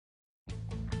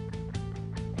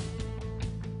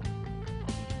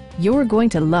You're going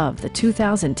to love the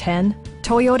 2010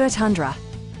 Toyota Tundra.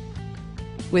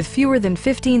 With fewer than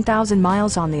 15,000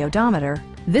 miles on the odometer,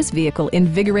 this vehicle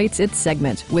invigorates its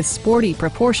segment with sporty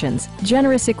proportions,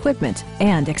 generous equipment,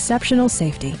 and exceptional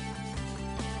safety.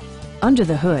 Under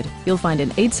the hood, you'll find an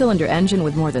 8-cylinder engine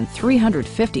with more than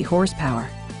 350 horsepower,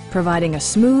 providing a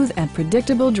smooth and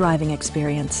predictable driving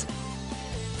experience.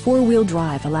 4-wheel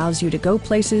drive allows you to go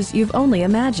places you've only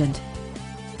imagined.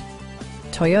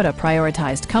 Toyota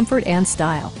prioritized comfort and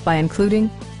style by including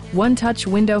one-touch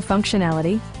window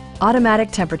functionality,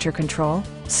 automatic temperature control,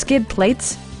 skid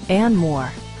plates, and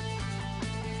more.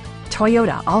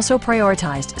 Toyota also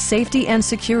prioritized safety and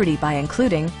security by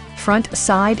including front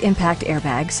side impact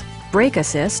airbags, brake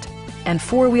assist, and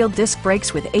 4-wheel disc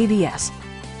brakes with ABS.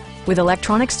 With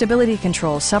electronic stability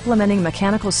control supplementing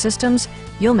mechanical systems,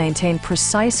 you'll maintain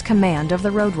precise command of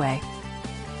the roadway.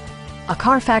 A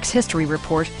Carfax history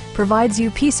report provides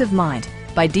you peace of mind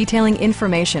by detailing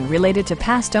information related to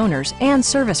past owners and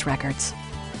service records.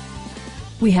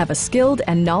 We have a skilled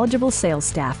and knowledgeable sales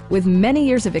staff with many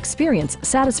years of experience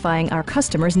satisfying our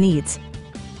customers' needs.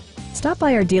 Stop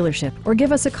by our dealership or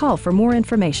give us a call for more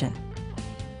information.